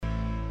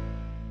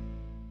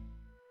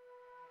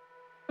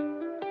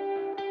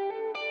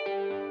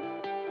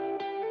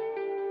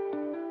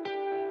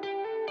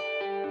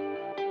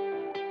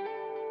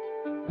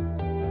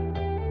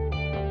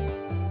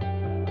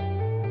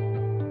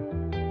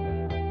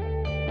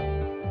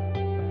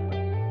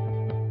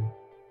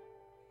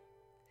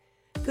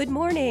Good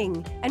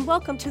morning, and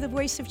welcome to the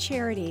Voice of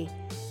Charity.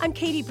 I'm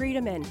Katie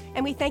Breedeman,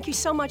 and we thank you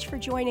so much for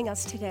joining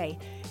us today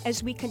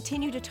as we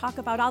continue to talk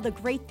about all the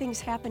great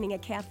things happening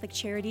at Catholic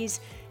Charities,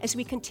 as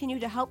we continue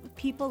to help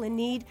people in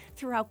need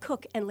throughout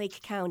Cook and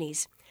Lake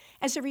counties.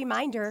 As a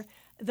reminder,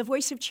 the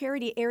Voice of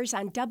Charity airs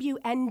on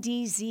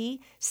WNDZ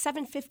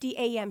 750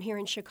 AM here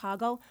in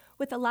Chicago,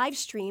 with a live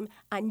stream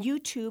on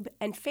YouTube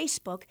and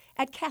Facebook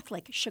at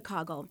Catholic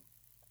Chicago.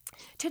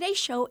 Today's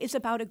show is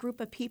about a group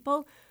of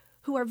people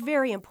who are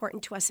very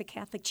important to us at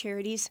Catholic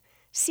Charities,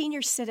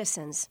 senior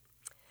citizens.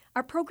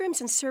 Our programs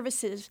and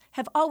services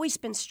have always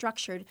been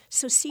structured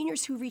so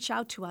seniors who reach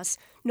out to us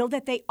know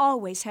that they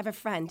always have a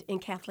friend in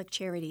Catholic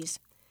Charities.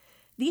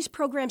 These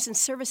programs and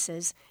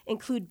services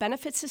include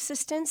benefits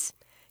assistance,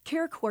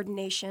 care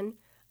coordination,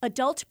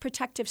 adult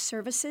protective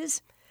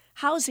services,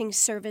 housing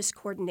service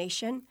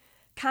coordination,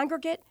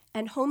 congregate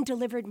and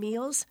home-delivered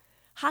meals,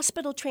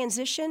 hospital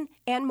transition,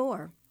 and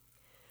more.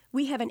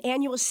 We have an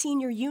annual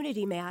Senior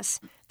Unity Mass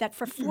that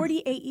for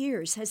 48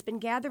 years has been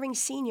gathering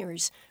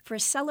seniors for a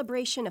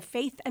celebration of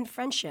faith and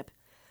friendship.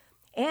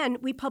 And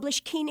we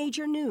publish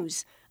Teenager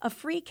News, a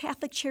free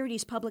Catholic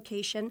Charities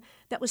publication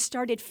that was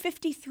started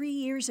 53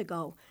 years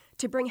ago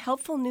to bring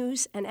helpful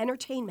news and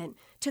entertainment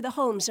to the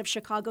homes of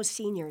Chicago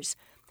seniors.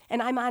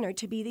 And I'm honored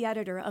to be the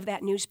editor of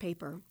that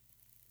newspaper.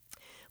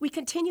 We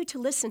continue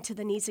to listen to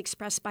the needs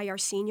expressed by our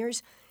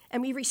seniors,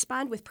 and we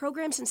respond with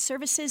programs and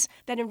services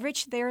that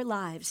enrich their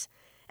lives.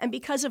 And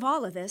because of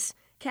all of this,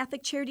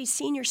 Catholic Charities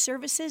Senior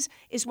Services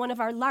is one of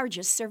our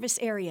largest service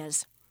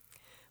areas.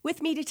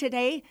 With me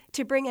today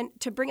to bring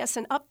us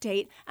an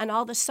update on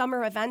all the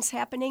summer events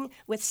happening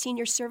with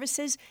Senior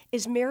Services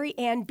is Mary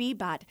Ann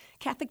Beebot,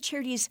 Catholic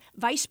Charities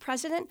Vice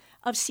President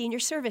of Senior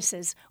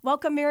Services.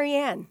 Welcome, Mary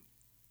Ann.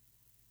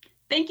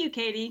 Thank you,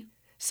 Katie.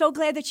 So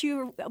glad that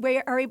you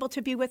are able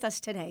to be with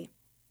us today.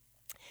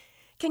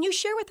 Can you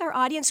share with our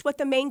audience what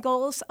the main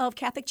goals of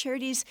Catholic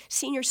Charities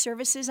Senior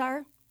Services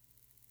are?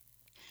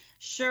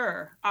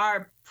 Sure.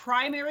 Our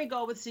primary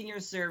goal with Senior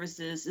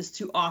Services is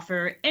to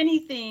offer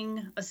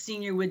anything a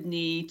senior would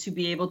need to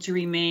be able to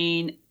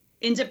remain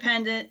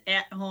independent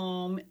at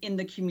home in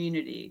the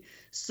community.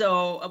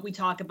 So we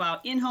talk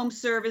about in-home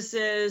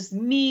services,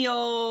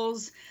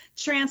 meals,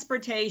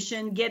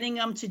 transportation, getting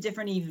them to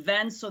different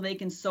events so they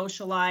can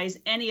socialize.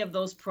 Any of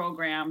those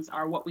programs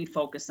are what we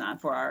focus on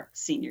for our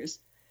seniors.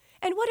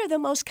 And what are the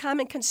most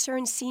common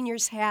concerns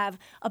seniors have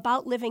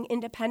about living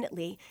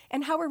independently,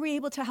 and how are we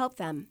able to help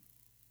them?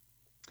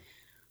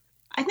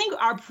 I think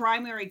our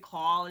primary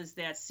call is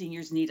that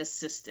seniors need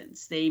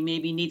assistance. They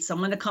maybe need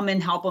someone to come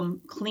and help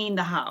them clean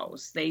the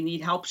house. They need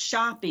help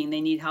shopping.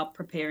 They need help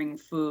preparing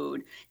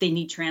food. They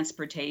need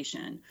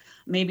transportation.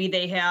 Maybe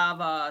they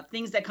have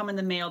things that come in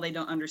the mail they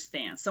don't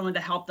understand. Someone to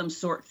help them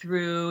sort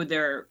through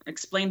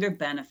explain their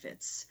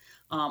benefits.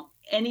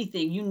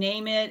 Anything, you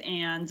name it.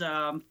 And,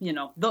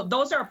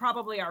 those are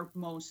probably our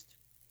most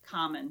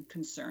common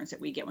concerns that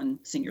we get when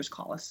seniors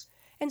call us.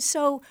 And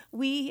so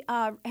we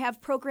have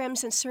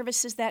programs and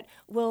services that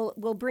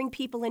will bring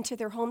people into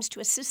their homes to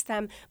assist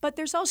them. But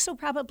there's also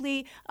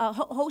probably a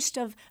host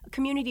of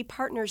community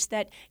partners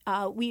that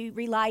we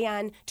rely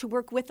on to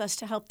work with us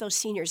to help those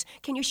seniors.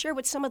 Can you share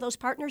what some of those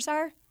partners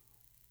are?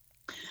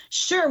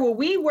 Sure. Well,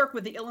 we work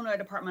with the Illinois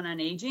Department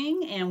on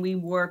Aging, and we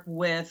work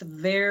with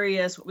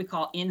various what we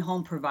call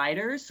in-home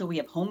providers. So we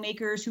have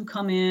homemakers who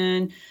come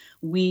in.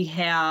 We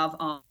have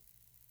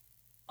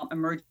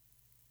emergency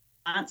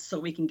so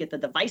we can get the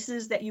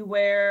devices that you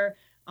wear.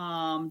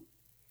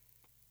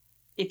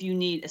 If you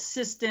need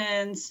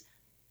assistance,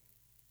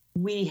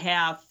 we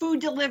have food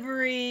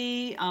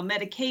delivery,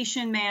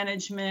 medication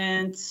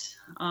management,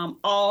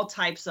 all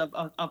types of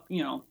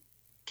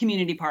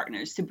community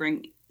partners to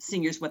bring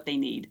seniors what they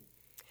need.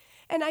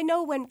 And I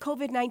know when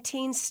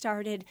COVID-19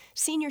 started,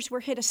 seniors were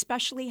hit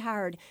especially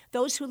hard.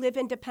 Those who live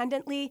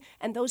independently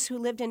and those who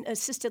lived in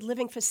assisted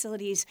living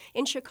facilities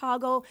in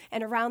Chicago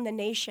and around the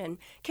nation.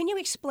 Can you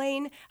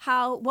explain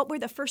what were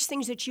the first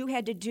things that you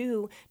had to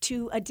do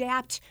to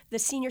adapt the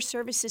senior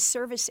services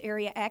service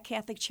area at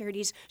Catholic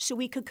Charities so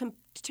we could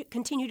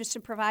continue to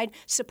provide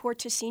support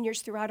to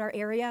seniors throughout our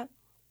area?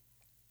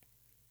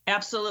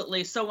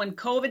 Absolutely. So when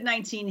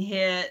COVID-19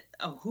 hit,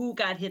 who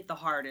got hit the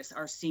hardest?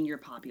 Our senior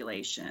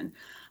population.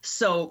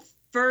 So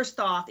first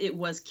off, it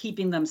was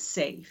keeping them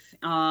safe,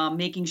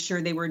 making sure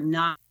they were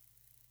not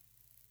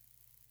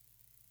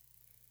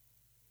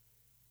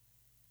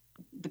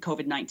the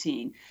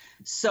COVID-19.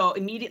 So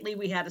immediately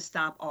we had to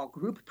stop all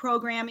group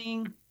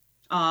programming.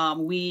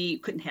 We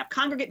couldn't have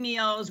congregate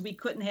meals. We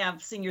couldn't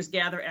have seniors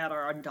gather at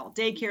our adult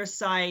daycare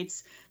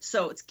sites.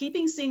 So it's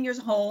keeping seniors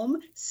home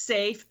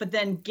safe, but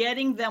then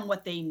getting them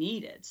what they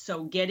needed.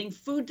 So getting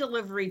food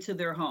delivery to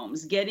their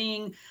homes,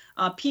 getting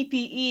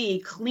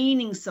PPE,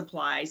 cleaning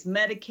supplies,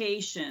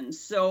 medications.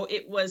 So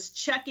it was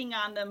checking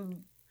on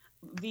them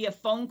via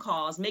phone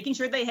calls, making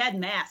sure they had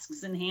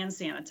masks and hand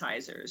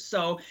sanitizers.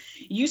 So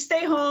you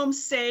stay home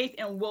safe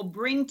and we'll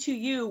bring to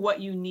you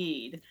what you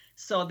need.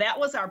 So that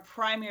was our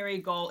primary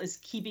goal, is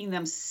keeping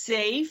them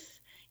safe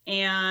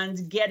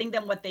and getting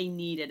them what they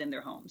needed in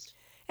their homes.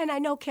 And I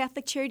know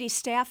Catholic Charities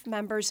staff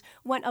members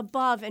went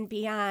above and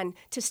beyond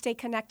to stay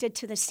connected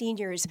to the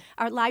seniors.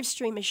 Our live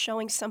stream is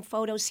showing some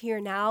photos here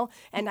now,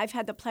 and I've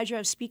had the pleasure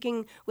of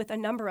speaking with a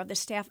number of the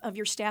staff of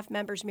your staff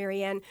members,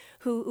 Marianne,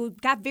 who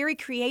got very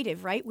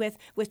creative, right, with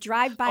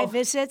drive-by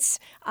visits,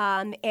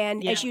 and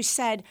as you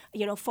said,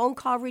 phone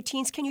call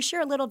routines. Can you share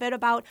a little bit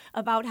about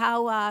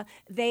how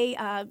they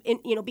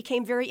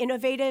became very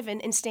innovative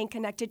in staying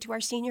connected to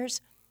our seniors?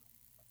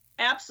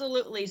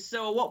 Absolutely.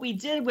 So what we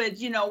did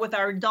with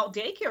our adult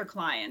daycare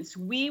clients,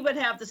 we would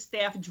have the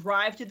staff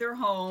drive to their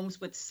homes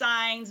with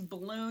signs,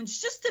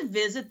 balloons, just to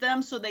visit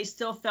them so they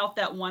still felt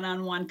that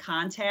one-on-one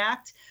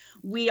contact.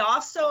 We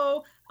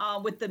also,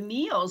 with the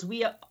meals,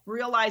 we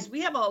realized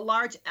we have a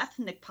large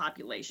ethnic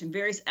population,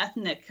 various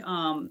ethnic,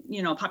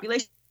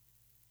 population.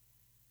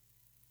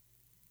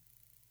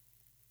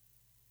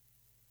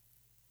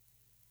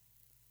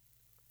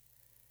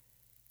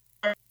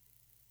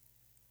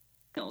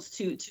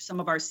 To some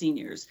of our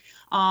seniors.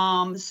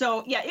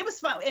 So yeah, it was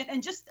fun.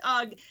 And just,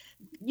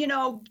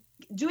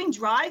 doing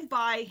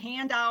drive-by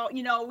handout,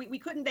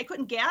 they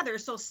couldn't gather.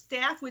 So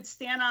staff would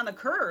stand on the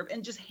curb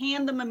and just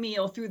hand them a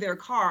meal through their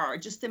car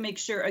just to make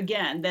sure,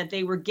 again, that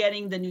they were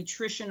getting the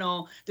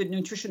nutritional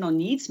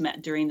needs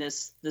met during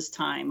this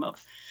time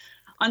of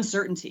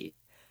uncertainty.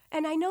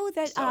 And I know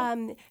that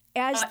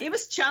it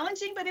was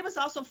challenging, but it was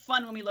also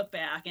fun when we look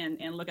back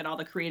and look at all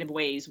the creative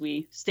ways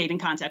we stayed in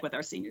contact with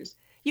our seniors.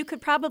 You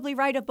could probably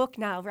write a book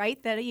now, right?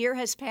 That a year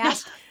has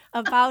passed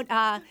about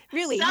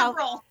really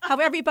how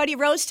everybody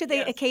rose to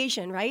the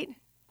occasion, right?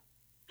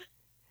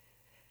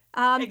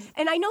 And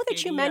I know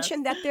that you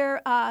mentioned that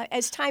there,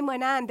 as time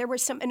went on, there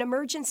was an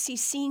emergency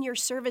senior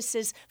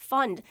services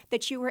fund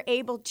that you were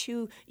able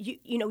to,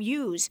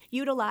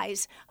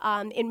 utilize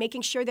in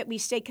making sure that we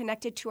stay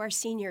connected to our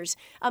seniors.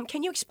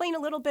 Can you explain a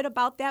little bit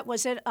about that?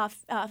 Was it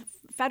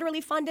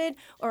federally funded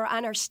or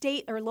on our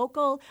state or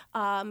local?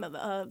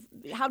 How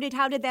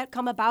did that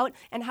come about,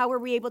 and how were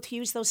we able to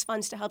use those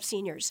funds to help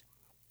seniors?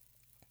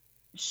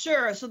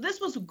 Sure. So this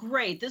was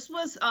great. This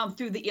was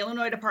through the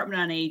Illinois Department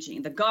on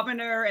Aging. The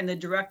governor and the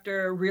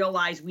director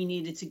realized we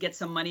needed to get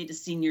some money to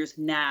seniors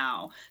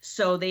now.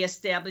 So they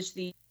established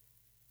the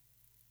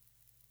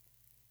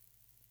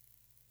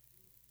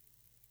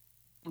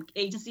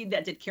agency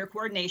that did care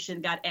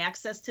coordination, got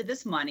access to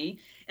this money,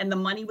 and the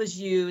money was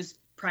used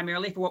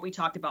primarily for what we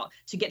talked about,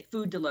 to get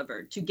food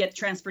delivered, to get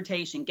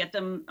transportation, get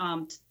them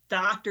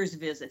doctor's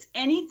visits,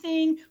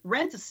 anything,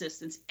 rent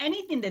assistance,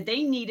 anything that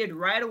they needed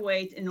right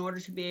away in order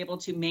to be able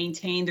to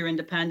maintain their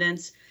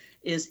independence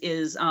is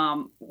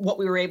what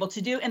we were able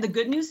to do. And the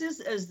good news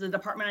is the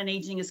Department on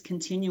Aging is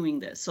continuing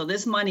this. So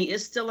this money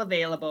is still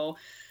available.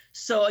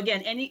 So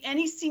again,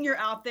 any senior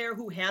out there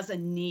who has a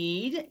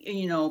need,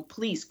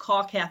 please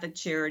call Catholic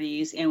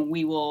Charities and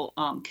we will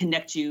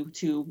connect you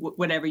to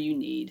whatever you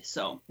need.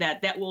 So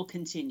that will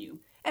continue.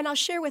 And I'll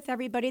share with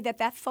everybody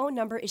that phone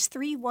number is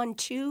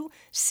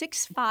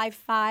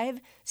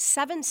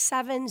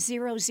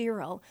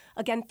 312-655-7700.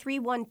 Again,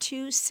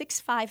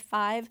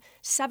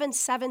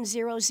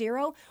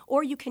 312-655-7700.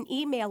 Or you can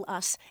email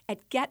us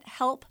at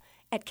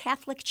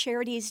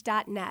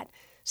gethelp@catholiccharities.net.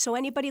 So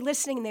anybody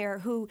listening there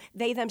who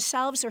they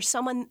themselves or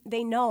someone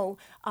they know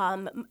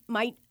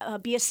might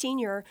be a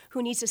senior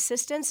who needs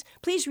assistance,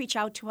 please reach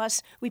out to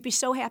us. We'd be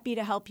so happy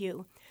to help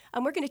you.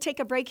 We're going to take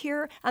a break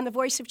here on The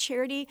Voice of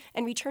Charity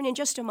and return in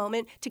just a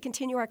moment to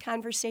continue our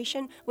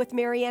conversation with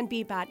Marianne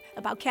Bebot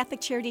about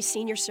Catholic Charities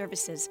Senior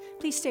Services.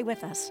 Please stay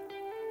with us.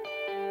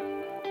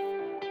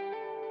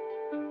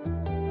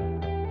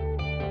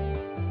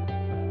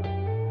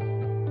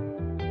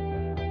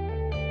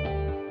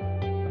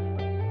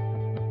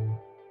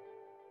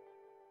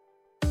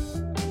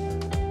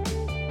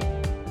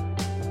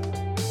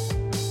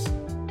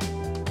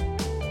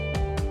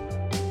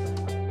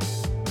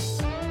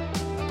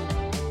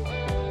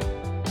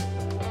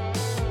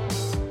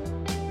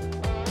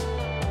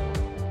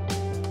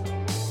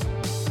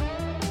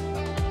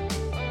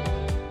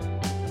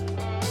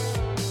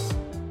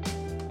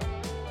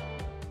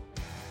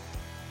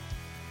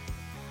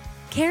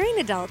 Caring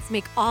adults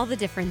make all the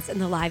difference in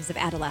the lives of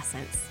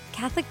adolescents.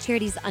 Catholic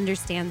Charities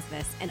understands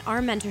this, and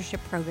our mentorship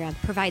program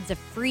provides a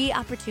free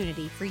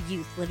opportunity for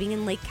youth living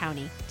in Lake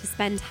County to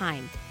spend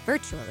time,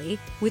 virtually,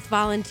 with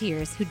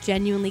volunteers who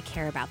genuinely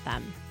care about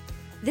them.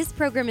 This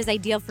program is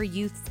ideal for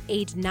youths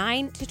age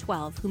 9 to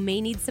 12 who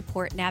may need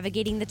support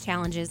navigating the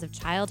challenges of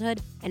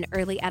childhood and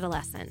early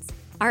adolescence.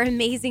 Our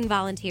amazing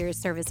volunteers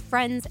serve as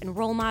friends and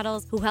role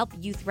models who help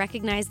youth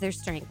recognize their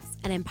strengths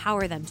and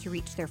empower them to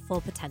reach their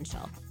full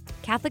potential.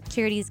 Catholic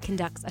Charities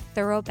conducts a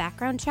thorough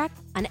background check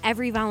on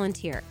every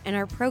volunteer, and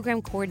our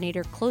program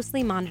coordinator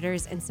closely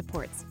monitors and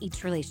supports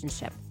each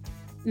relationship.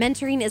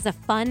 Mentoring is a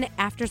fun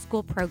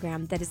after-school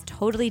program that is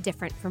totally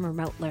different from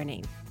remote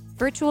learning.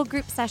 Virtual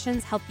group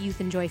sessions help youth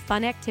enjoy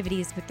fun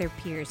activities with their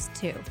peers,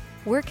 too.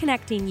 We're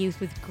connecting youth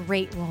with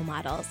great role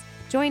models.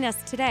 Join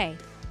us today.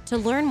 To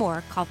learn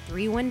more, call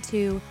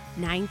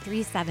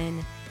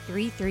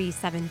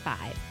 312-937-3375.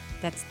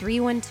 That's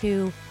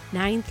 312-937-3375.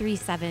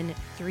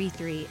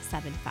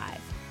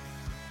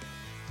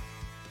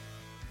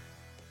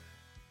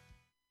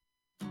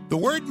 The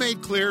Word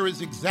Made Clear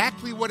is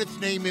exactly what its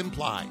name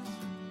implies.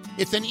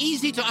 It's an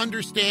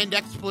easy-to-understand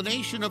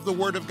explanation of the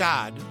Word of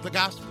God, the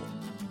Gospel.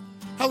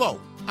 Hello,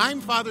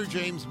 I'm Father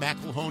James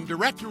McElhone,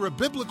 Director of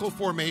Biblical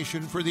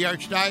Formation for the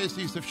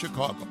Archdiocese of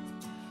Chicago.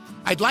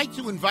 I'd like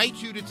to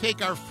invite you to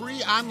take our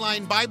free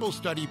online Bible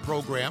study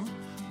program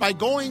by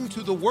going to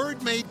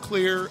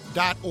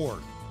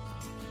thewordmadeclear.org.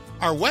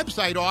 Our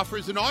website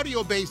offers an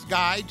audio-based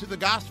guide to the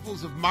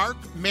Gospels of Mark,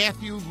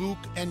 Matthew, Luke,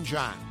 and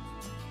John.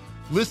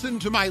 Listen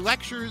to my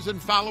lectures and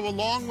follow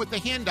along with the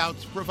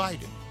handouts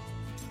provided.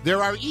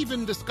 There are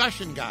even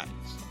discussion guides.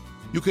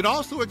 You can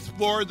also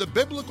explore the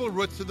biblical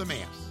roots of the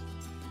Mass.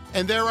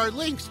 And there are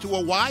links to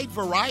a wide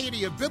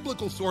variety of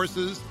biblical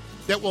sources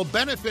that will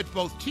benefit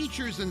both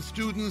teachers and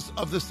students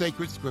of the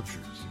sacred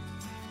scriptures.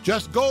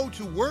 Just go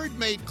to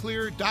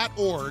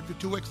wordmadeclear.org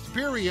to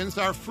experience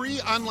our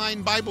free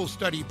online Bible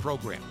study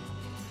program.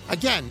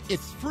 Again,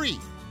 it's free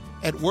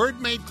at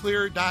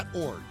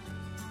wordmadeclear.org.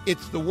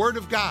 It's the Word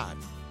of God.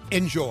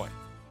 Enjoy.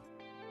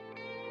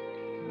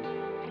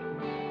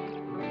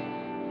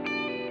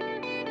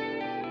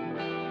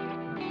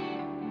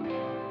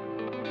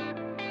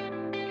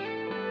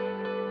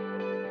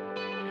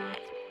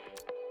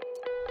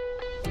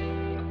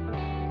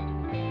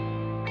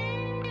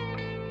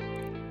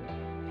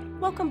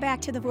 Welcome back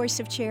to The Voice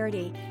of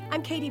Charity.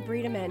 I'm Katie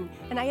Breedeman,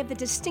 and I have the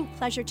distinct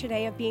pleasure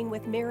today of being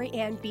with Mary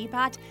Ann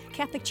Bebot,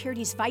 Catholic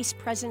Charities Vice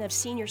President of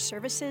Senior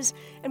Services,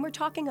 and we're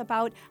talking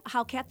about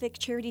how Catholic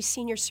Charities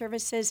Senior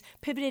Services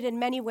pivoted in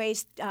many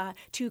ways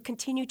to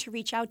continue to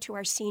reach out to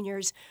our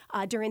seniors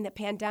during the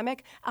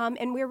pandemic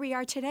and where we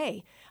are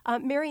today.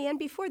 Mary Ann,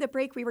 before the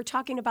break, we were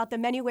talking about the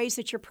many ways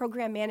that your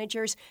program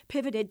managers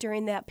pivoted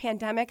during the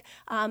pandemic.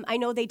 I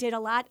know they did a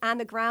lot on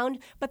the ground,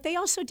 but they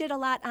also did a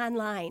lot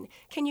online.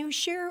 Can you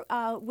share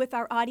with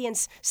our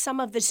audience some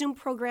of the Zoom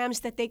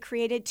programs that they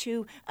created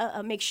to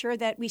make sure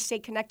that we stay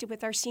connected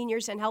with our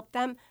seniors and help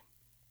them?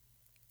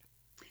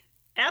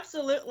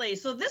 Absolutely.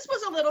 So this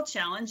was a little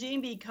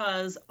challenging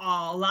because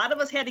a lot of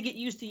us had to get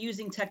used to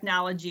using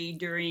technology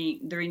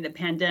during the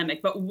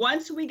pandemic. But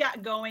once we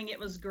got going, it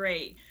was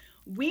great.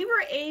 We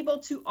were able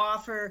to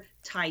offer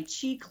Tai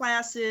Chi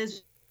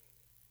classes.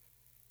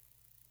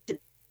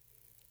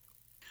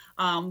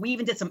 We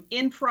even did some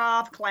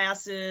improv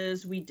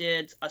classes. We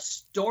did a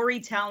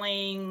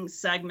storytelling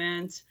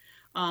segment.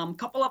 A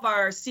couple of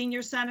our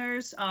senior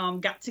centers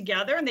got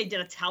together and they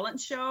did a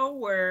talent show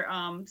where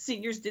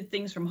seniors did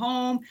things from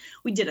home.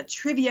 We did a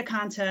trivia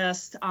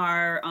contest.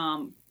 Our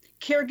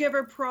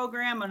caregiver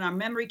program and our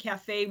memory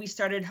cafe, we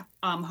started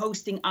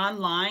hosting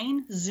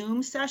online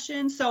Zoom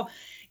sessions. So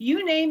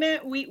you name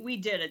it, we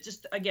did it,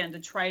 just again to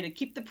try to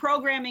keep the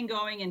programming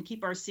going and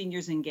keep our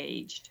seniors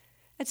engaged.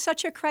 It's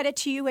such a credit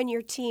to you and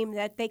your team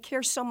that they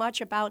care so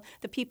much about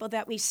the people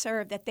that we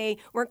serve, that they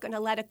weren't going to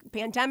let a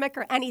pandemic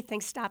or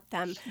anything stop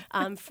them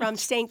from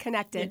staying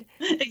connected.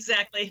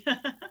 Exactly.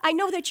 I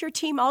know that your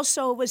team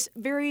also was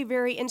very,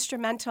 very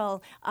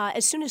instrumental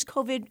as soon as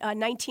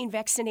COVID-19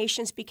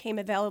 vaccinations became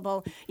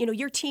available. You know,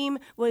 your team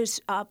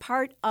was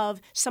part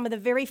of some of the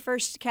very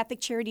first Catholic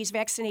Charities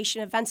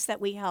vaccination events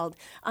that we held.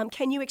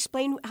 Can you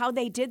explain how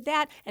they did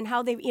that and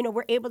how they,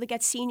 were able to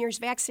get seniors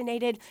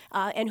vaccinated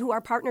and who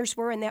our partners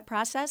were in that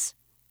process?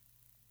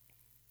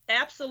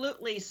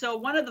 Absolutely. So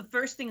one of the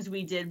first things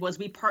we did was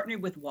we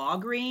partnered with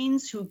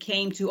Walgreens, who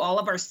came to all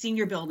of our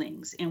senior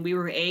buildings, and we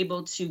were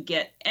able to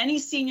get any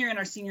senior in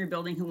our senior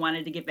building who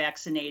wanted to get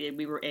vaccinated.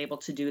 We were able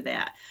to do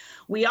that.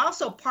 We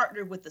also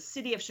partnered with the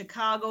City of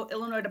Chicago,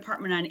 Illinois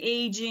Department on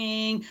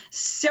Aging,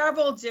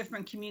 several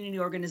different community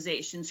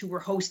organizations who were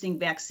hosting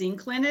vaccine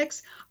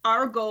clinics.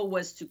 Our goal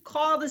was to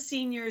call the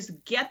seniors,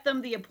 get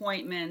them the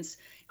appointments,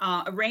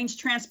 arrange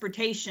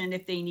transportation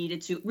if they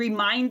needed to,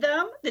 remind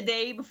them the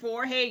day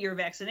before, hey, your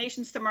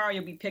vaccination's tomorrow,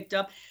 you'll be picked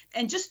up,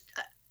 and just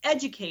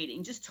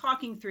educating, just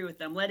talking through with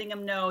them, letting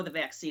them know the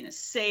vaccine is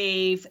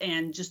safe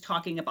and just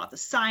talking about the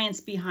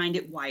science behind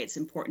it, why it's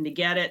important to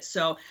get it.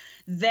 So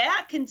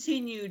that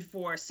continued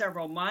for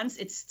several months.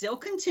 It's still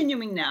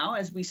continuing now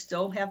as we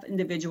still have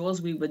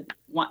individuals we would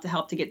want to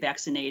help to get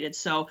vaccinated.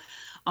 So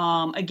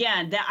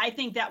again, I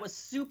think that was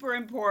super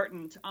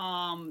important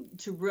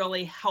to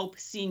really help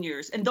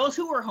seniors and those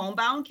who were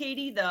homebound.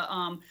 Katie,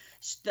 the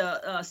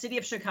City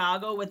of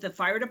Chicago with the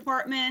fire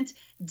department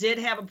did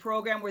have a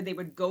program where they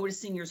would go to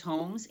seniors'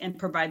 homes and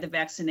provide the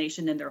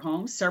vaccination in their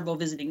homes. Several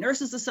visiting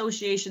nurses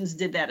associations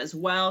did that as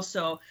well.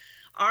 So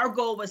our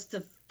goal was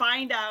to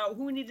find out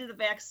who needed the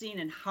vaccine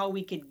and how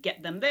we could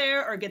get them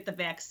there or get the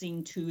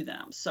vaccine to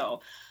them.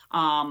 So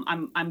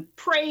I'm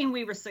praying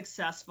we were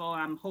successful.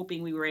 I'm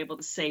hoping we were able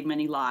to save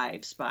many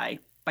lives by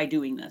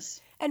doing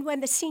this. And when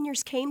the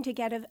seniors came to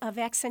get a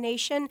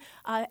vaccination,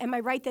 am I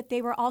right that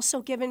they were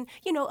also given,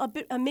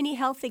 a mini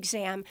health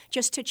exam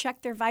just to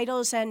check their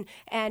vitals and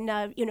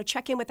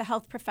check in with a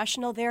health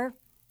professional there?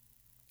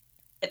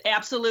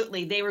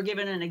 Absolutely. They were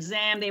given an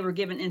exam. They were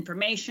given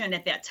information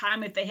at that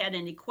time. If they had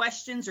any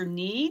questions or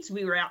needs,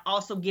 we were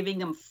also giving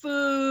them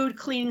food,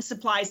 cleaning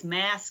supplies,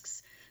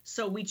 masks.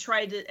 So we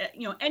tried to,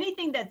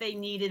 anything that they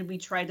needed, we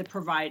tried to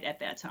provide at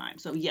that time.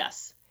 So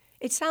yes.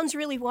 It sounds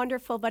really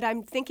wonderful, but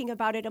I'm thinking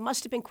about it. It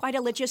must have been quite a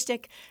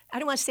logistic, I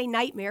don't want to say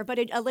nightmare, but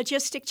a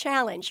logistic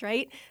challenge,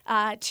 right?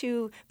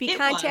 To be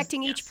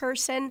contacting each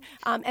person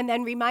and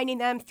then reminding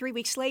them 3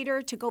 weeks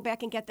later to go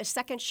back and get the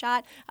second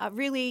shot.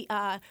 Really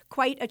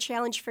quite a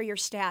challenge for your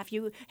staff.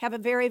 You have a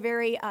very,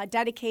 very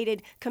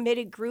dedicated,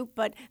 committed group,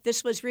 but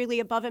this was really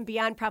above and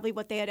beyond probably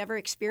what they had ever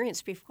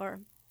experienced before.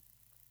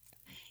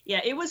 Yeah,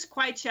 it was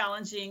quite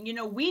challenging.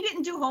 We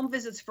didn't do home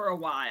visits for a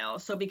while.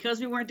 So because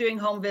we weren't doing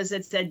home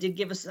visits, that did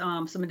give us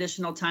some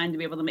additional time to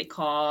be able to make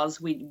calls.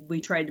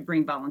 We tried to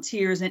bring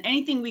volunteers and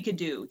anything we could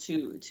do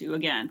to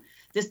again,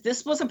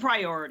 this was a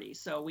priority.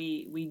 So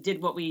we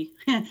did what we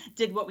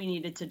did what we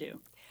needed to do.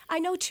 I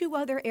know two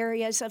other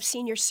areas of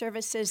senior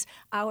services,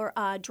 our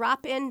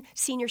drop-in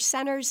senior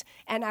centers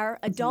and our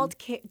adult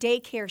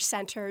daycare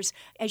centers,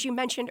 as you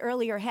mentioned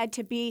earlier, had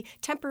to be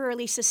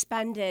temporarily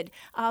suspended.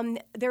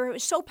 They're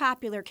so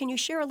popular. Can you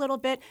share a little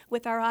bit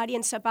with our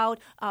audience about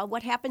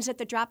what happens at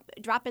the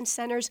drop-in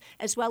centers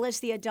as well as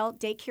the adult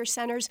daycare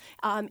centers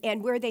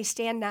and where they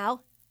stand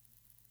now?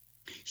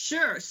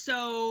 Sure.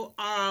 So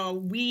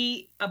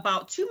we,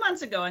 about 2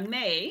 months ago in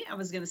May, I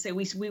was going to say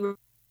we were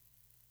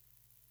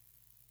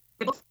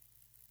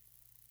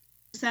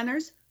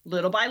centers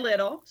little by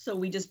little. So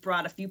we just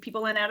brought a few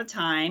people in at a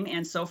time.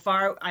 And so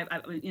far,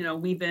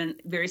 we've been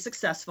very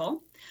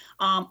successful.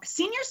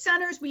 Senior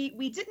centers,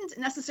 we didn't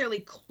necessarily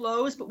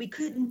close, but we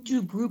couldn't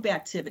do group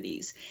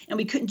activities and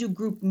we couldn't do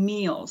group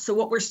meals. So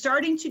what we're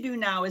starting to do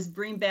now is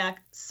bring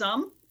back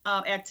some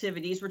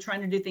activities. We're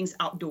trying to do things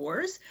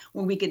outdoors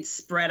where we could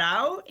spread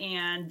out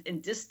and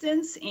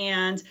distance.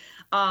 And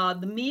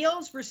the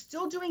meals, we're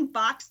still doing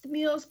boxed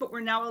meals, but we're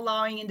now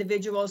allowing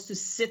individuals to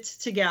sit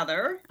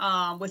together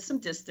with some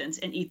distance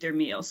and eat their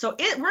meals. So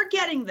we're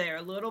getting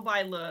there little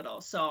by little.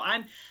 So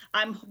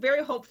I'm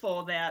very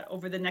hopeful that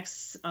over the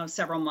next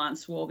several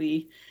months we'll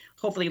be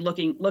hopefully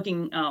looking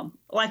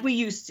like we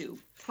used to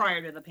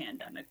prior to the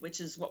pandemic, which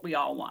is what we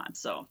all want.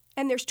 So,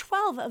 and there's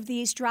 12 of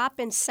these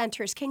drop-in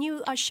centers. Can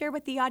you share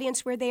with the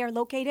audience where they are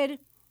located?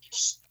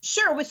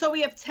 Sure. So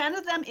we have 10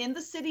 of them in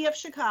the city of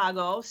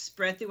Chicago,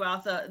 spread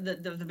throughout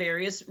the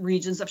various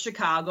regions of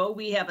Chicago.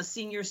 We have a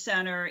senior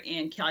center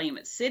in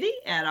Calumet City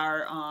at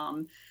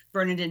our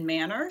Bernardin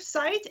Manor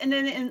site. And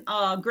then in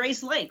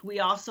Grays Lake,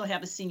 we also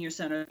have a senior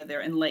center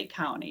there in Lake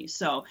County.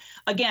 So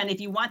again, if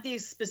you want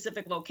these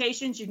specific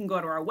locations, you can go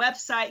to our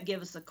website,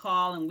 give us a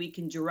call, and we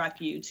can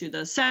direct you to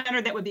the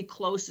center that would be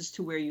closest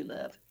to where you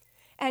live.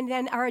 And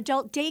then our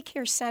adult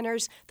daycare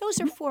centers, those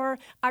are for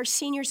our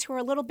seniors who are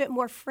a little bit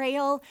more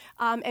frail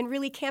and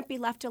really can't be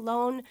left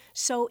alone.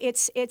 So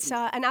it's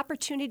an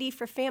opportunity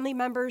for family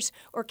members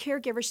or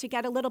caregivers to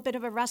get a little bit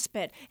of a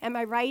respite. Am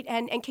I right?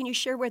 And can you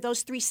share where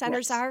those three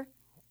centers are?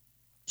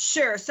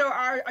 Sure. So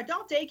our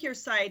adult daycare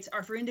sites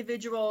are for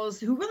individuals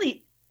who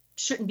really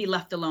shouldn't be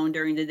left alone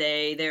during the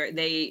day.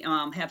 They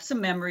have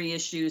some memory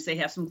issues. They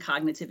have some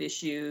cognitive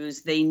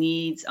issues. They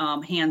need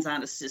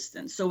hands-on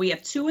assistance. So we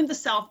have two in the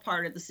south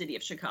part of the city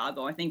of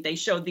Chicago. I think they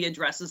showed the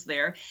addresses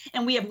there.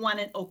 And we have one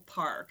in Oak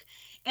Park.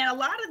 And a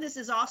lot of this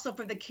is also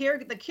for the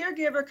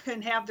caregiver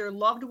can have their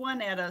loved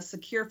one at a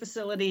secure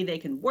facility. They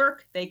can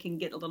work, they can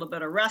get a little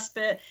bit of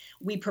respite.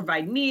 We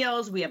provide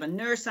meals, we have a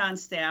nurse on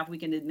staff, we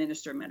can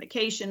administer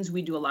medications,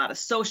 we do a lot of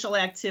social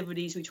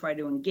activities, we try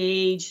to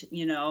engage,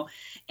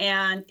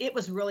 and it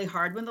was really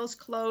hard when those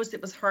closed.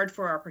 It was hard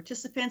for our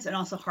participants and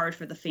also hard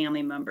for the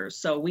family members.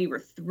 So we were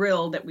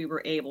thrilled that we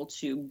were able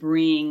to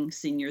bring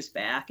seniors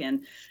back,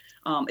 and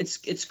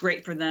it's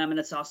great for them, and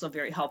it's also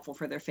very helpful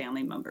for their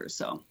family members.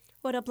 So.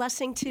 What a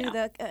blessing to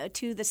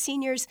the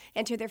seniors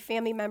and to their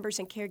family members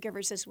and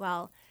caregivers as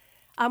well.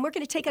 We're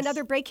going to take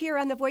another break here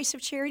on The Voice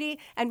of Charity,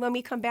 and when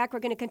we come back, we're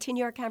going to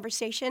continue our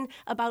conversation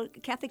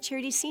about Catholic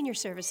Charities Senior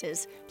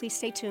Services. Please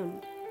stay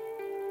tuned.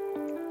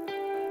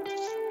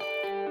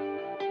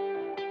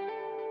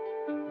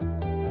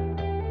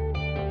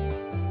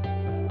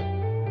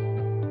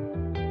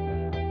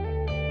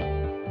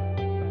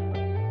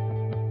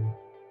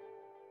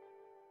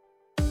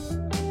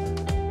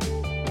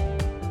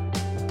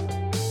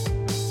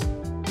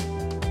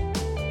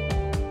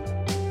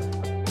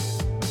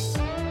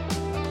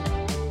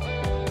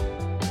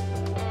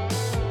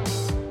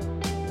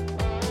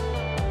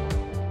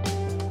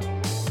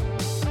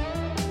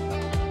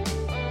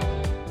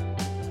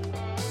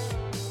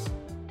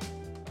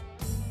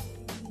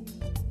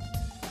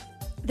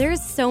 There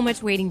is so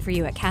much waiting for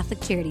you at Catholic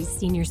Charities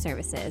Senior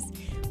Services.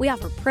 We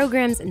offer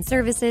programs and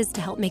services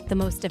to help make the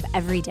most of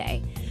every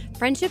day.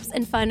 Friendships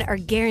and fun are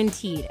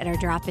guaranteed at our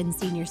drop-in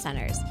senior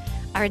centers.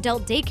 Our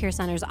adult daycare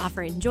centers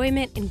offer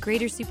enjoyment and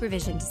greater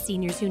supervision to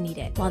seniors who need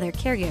it, while their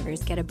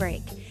caregivers get a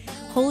break.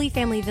 Holy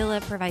Family Villa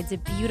provides a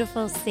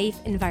beautiful, safe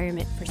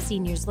environment for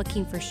seniors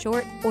looking for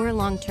short or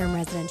long-term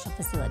residential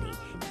facility.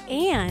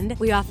 And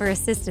we offer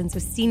assistance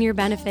with senior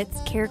benefits,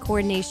 care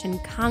coordination,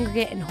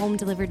 congregate and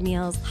home-delivered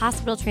meals,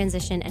 hospital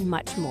transition, and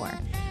much more.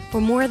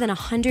 For more than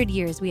 100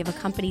 years, we have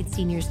accompanied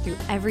seniors through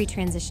every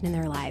transition in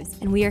their lives,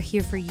 and we are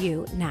here for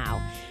you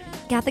now.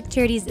 Catholic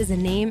Charities is a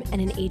name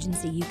and an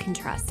agency you can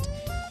trust.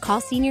 Call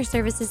Senior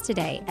Services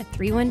today at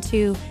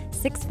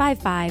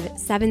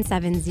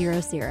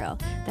 312-655-7700.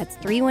 That's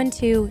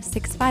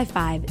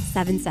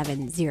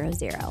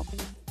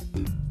 312-655-7700.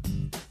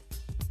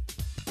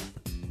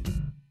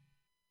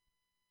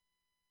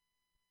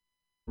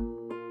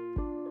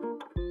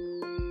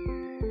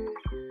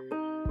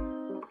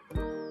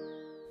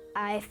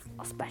 I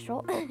feel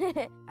special.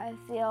 I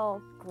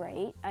feel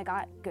great. I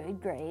got good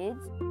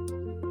grades.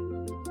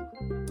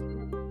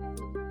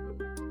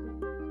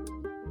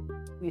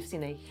 We've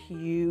seen a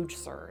huge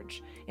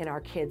surge in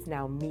our kids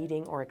now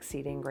meeting or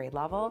exceeding grade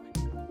level.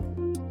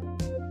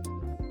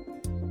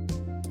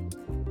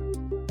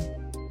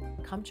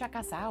 Come check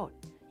us out.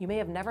 You may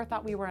have never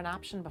thought we were an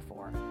option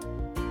before.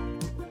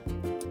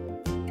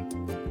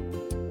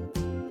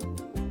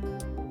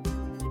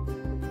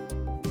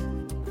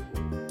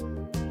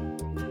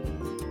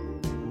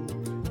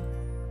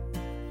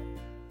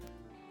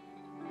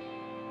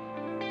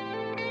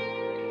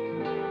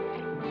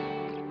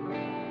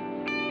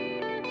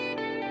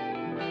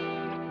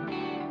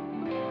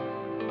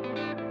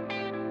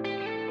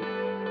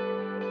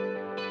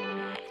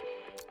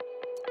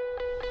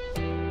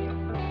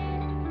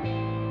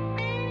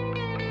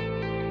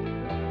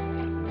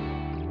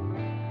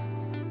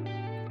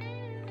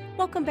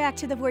 Welcome back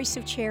to the Voice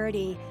of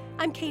Charity.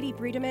 I'm Katie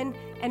Breedeman,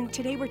 and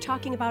today we're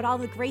talking about all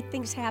the great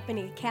things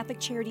happening at Catholic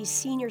Charities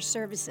Senior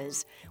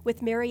Services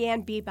with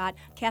Marianne Bebot,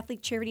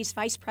 Catholic Charities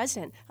Vice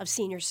President of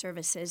Senior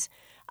Services.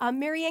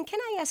 Marianne, can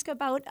I ask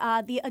about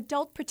the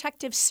Adult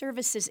Protective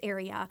Services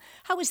area?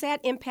 How was that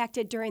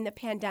impacted during the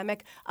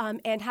pandemic,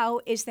 and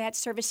how is that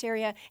service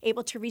area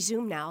able to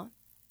resume now?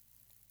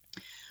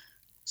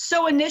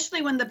 So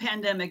initially when the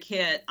pandemic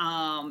hit,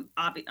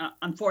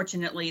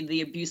 unfortunately,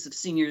 the abuse of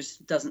seniors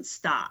doesn't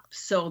stop.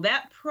 So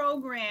that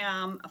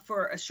program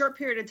for a short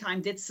period of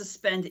time did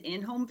suspend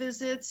in-home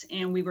visits,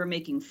 and we were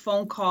making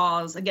phone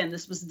calls. Again,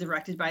 this was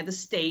directed by the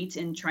state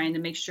and trying to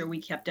make sure we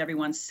kept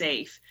everyone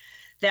safe.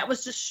 That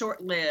was just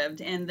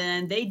short-lived, and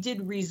then they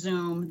did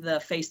resume the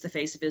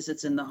face-to-face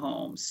visits in the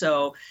home.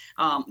 So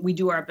we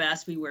do our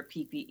best. We wear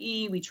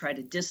PPE. We try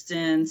to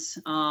distance.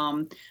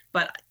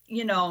 But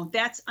you know,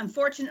 that's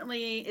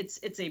unfortunately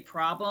it's a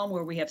problem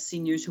where we have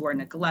seniors who are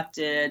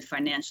neglected,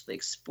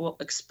 financially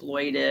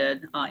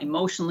exploited,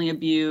 emotionally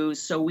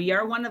abused. So we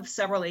are one of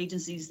several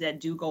agencies that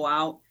do go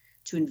out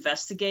to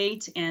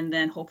investigate and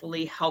then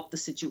hopefully help the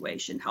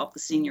situation, help the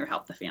senior,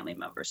 help the family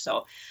member.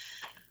 So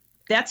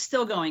that's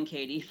still going,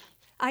 Katie.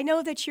 I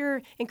know that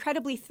you're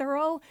incredibly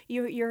thorough.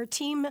 Your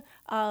team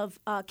of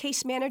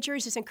case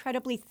managers is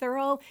incredibly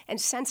thorough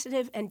and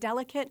sensitive and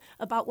delicate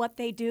about what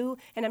they do,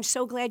 and I'm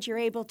so glad you're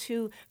able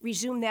to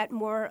resume that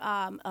more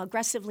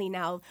aggressively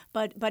now.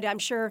 But I'm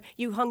sure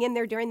you hung in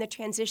there during the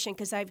transition,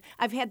 because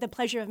I've had the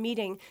pleasure of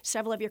meeting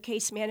several of your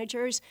case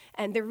managers,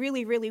 and they're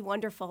really, really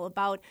wonderful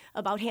about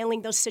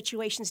handling those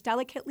situations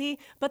delicately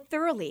but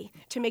thoroughly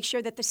to make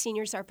sure that the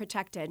seniors are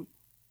protected.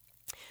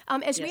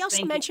 As we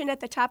also mentioned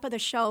at the top of the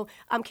show,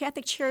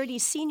 Catholic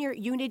Charities Senior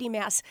Unity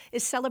Mass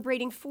is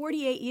celebrating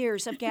 48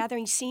 years of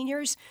gathering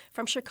seniors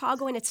from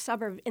Chicago and its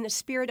suburbs in a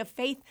spirit of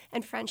faith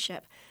and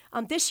friendship.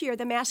 This year,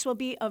 the Mass will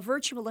be a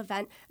virtual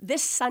event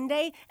this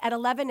Sunday at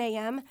 11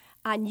 a.m.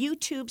 on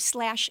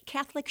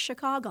YouTube/Catholic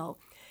Chicago.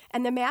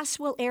 And the Mass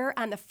will air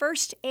on the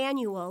first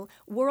annual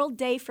World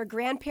Day for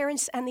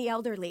Grandparents and the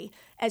Elderly,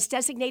 as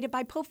designated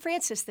by Pope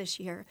Francis this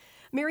year.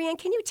 Marianne,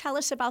 can you tell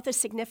us about the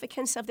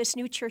significance of this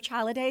new church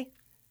holiday?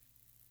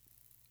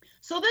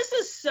 So this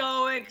is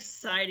so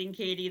exciting,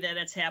 Katie, that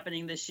it's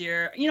happening this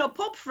year. You know,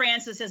 Pope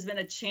Francis has been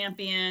a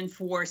champion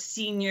for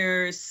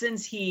seniors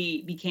since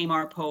he became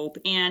our Pope,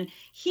 and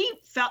he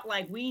felt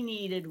like we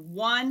needed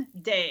one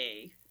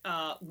day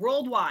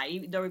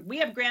worldwide. We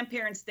have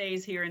grandparents'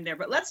 days here and there,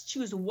 but let's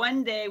choose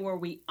one day where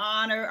we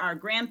honor our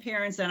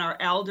grandparents and our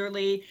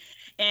elderly.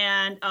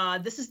 And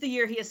this is the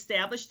year he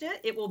established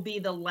it. It will be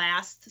the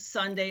last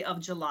Sunday of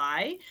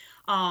July.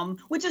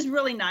 Which is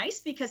really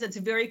nice because it's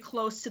very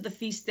close to the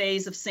feast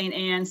days of St.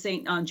 Anne,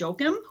 St.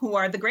 Joachim, who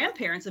are the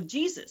grandparents of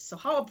Jesus. So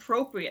how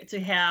appropriate to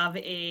have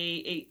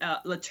a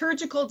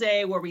liturgical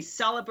day where we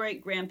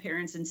celebrate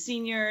grandparents and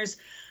seniors,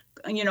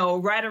 you know,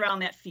 right around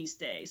that feast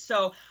day.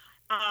 So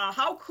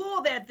how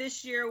cool that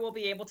this year we'll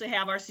be able to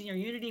have our Senior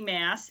Unity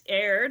Mass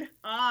aired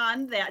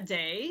on that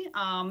day.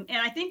 And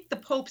I think the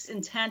Pope's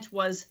intent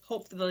was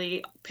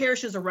hopefully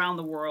parishes around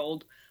the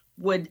world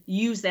would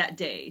use that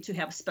day to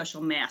have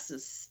special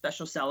masses,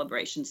 special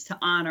celebrations to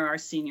honor our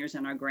seniors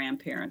and our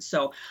grandparents.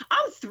 So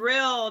I'm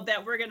thrilled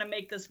that we're going to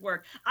make this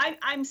work.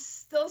 I'm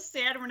still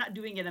sad we're not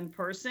doing it in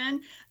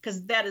person,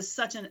 because that is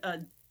such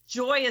a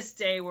joyous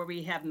day where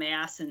we have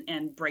Mass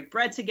and break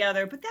bread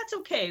together, but that's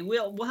okay.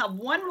 We'll have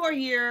one more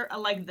year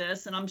like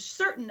this, and I'm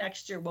certain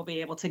next year we'll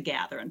be able to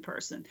gather in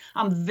person.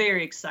 I'm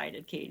very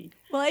excited, Katie.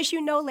 Well, as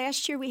you know,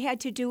 last year we had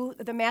to do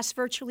the Mass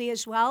virtually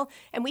as well,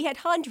 and we had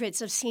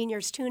hundreds of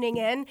seniors tuning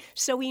in,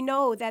 so we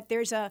know that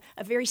there's a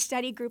very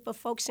steady group of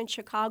folks in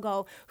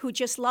Chicago who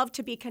just love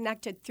to be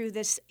connected through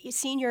this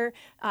annual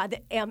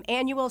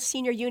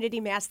Senior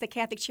Unity Mass that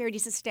Catholic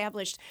Charities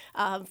established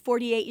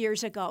 48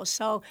 years ago.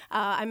 So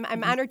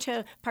I'm honored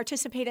to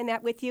participate in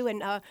that with you,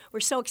 and we're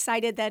so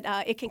excited that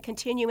it can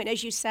continue. And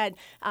as you said,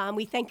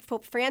 we thank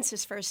Pope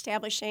Francis for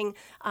establishing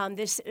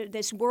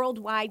this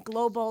worldwide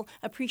global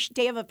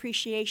Day of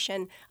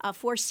Appreciation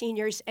for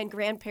seniors and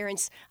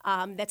grandparents.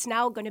 That's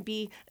now going to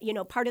be,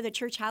 part of the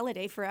church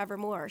holiday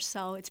forevermore.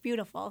 So it's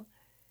beautiful.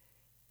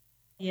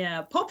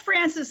 Yeah, Pope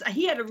Francis,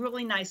 he had a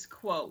really nice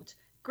quote.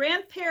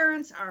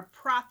 Grandparents are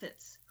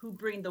prophets who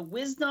bring the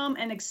wisdom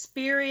and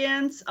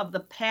experience of the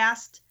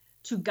past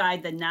to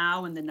guide the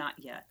now and the not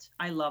yet.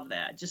 I love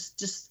that.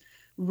 Just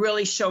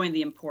really showing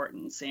the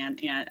importance and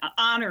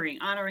honoring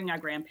our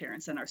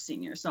grandparents and our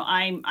seniors. So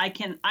I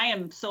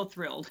am so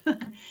thrilled.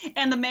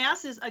 And the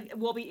Mass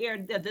will be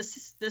aired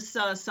this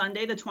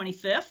Sunday, the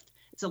 25th.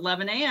 It's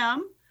 11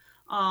 a.m.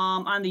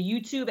 On the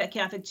YouTube at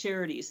Catholic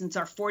Charities. It's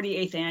our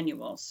 48th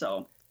annual.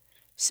 So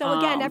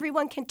again,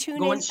 everyone can tune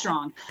in. Going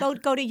strong. Go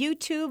to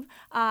YouTube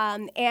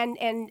and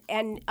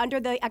under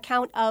the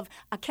account of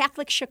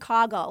Catholic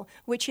Chicago,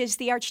 which is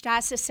the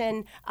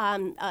Archdiocesan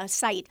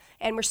site.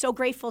 And we're so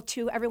grateful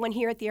to everyone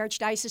here at the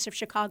Archdiocese of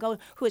Chicago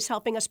who is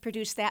helping us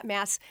produce that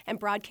Mass and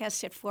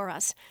broadcast it for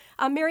us.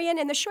 Marianne,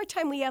 in the short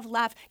time we have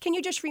left, can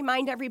you just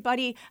remind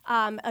everybody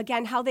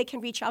again how they can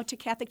reach out to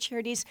Catholic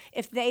Charities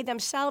if they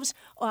themselves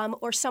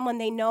or someone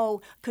they know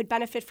could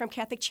benefit from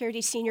Catholic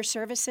Charities Senior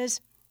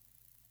Services?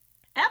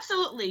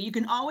 Absolutely. You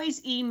can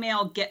always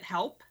email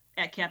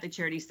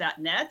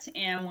gethelp@catholiccharities.net.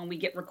 And when we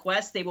get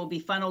requests, they will be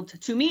funneled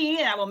to me,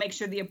 and I will make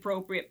sure the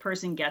appropriate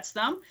person gets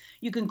them.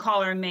 You can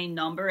call our main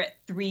number at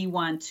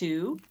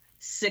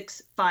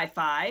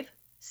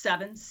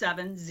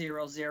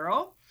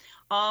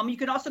 312-655-7700. You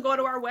can also go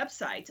to our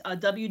website,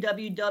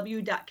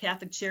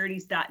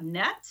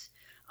 www.catholiccharities.net.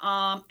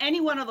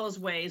 Any one of those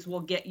ways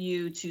will get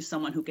you to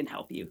someone who can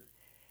help you.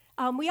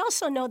 We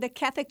also know that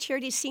Catholic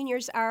Charities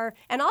seniors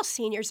and all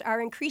seniors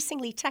are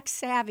increasingly tech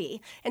savvy.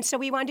 And so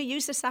we want to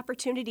use this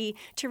opportunity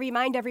to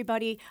remind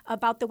everybody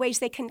about the ways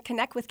they can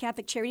connect with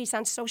Catholic Charities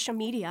on social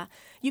media.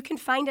 You can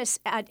find us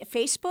at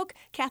Facebook,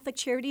 Catholic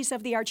Charities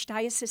of the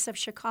Archdiocese of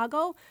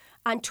Chicago,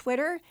 on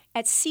Twitter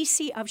at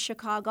CC of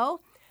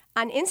Chicago,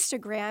 on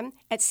Instagram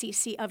at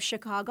CC of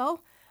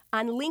Chicago,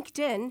 on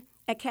LinkedIn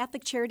at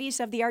Catholic Charities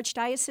of the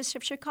Archdiocese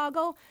of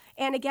Chicago,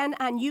 and again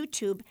on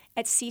YouTube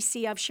at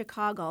CC of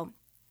Chicago.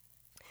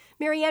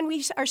 Marianne,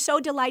 we are so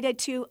delighted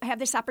to have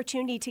this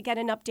opportunity to get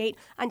an update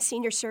on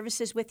senior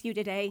services with you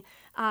today.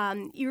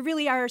 You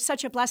really are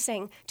such a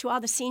blessing to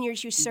all the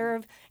seniors you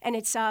serve, and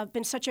it's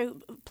been such a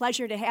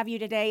pleasure to have you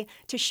today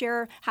to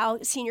share how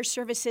senior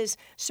services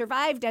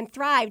survived and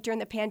thrived during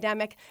the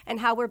pandemic and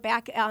how we're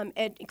back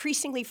at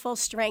increasingly full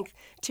strength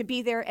to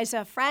be there as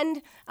a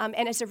friend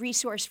and as a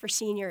resource for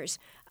seniors.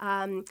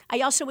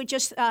 I also would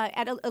just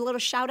add a little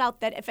shout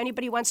out that if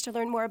anybody wants to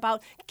learn more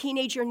about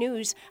Keenager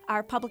News,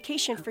 our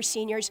publication for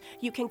seniors,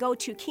 you can go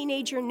to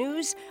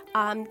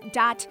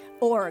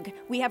keenagernews.org.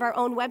 We have our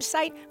own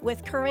website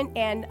with current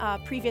and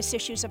previous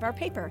issues of our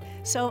paper.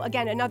 So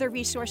again, another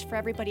resource for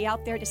everybody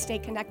out there to stay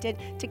connected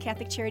to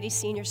Catholic Charities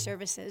Senior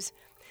Services.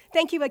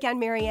 Thank you again,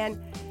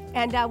 Marianne.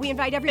 And we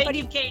invite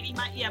everybody. Thank you, Katie.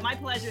 My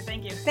pleasure.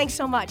 Thank you. Thanks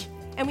so much.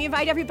 And we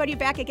invite everybody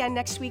back again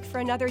next week for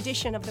another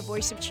edition of The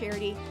Voice of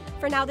Charity.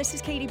 For now, this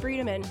is Katie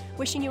Breedeman,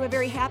 wishing you a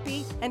very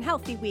happy and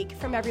healthy week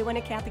from everyone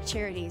at Catholic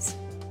Charities.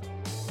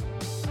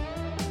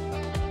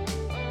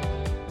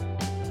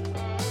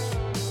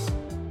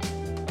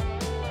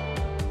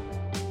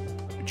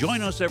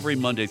 Join us every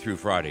Monday through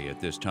Friday at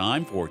this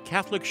time for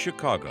Catholic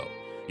Chicago.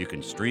 You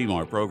can stream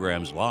our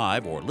programs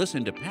live or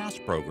listen to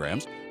past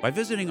programs by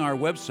visiting our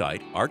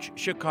website,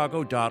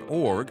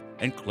 archchicago.org,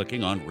 and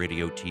clicking on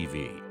Radio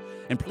TV.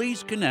 And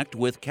please connect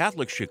with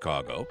Catholic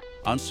Chicago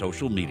on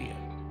social media.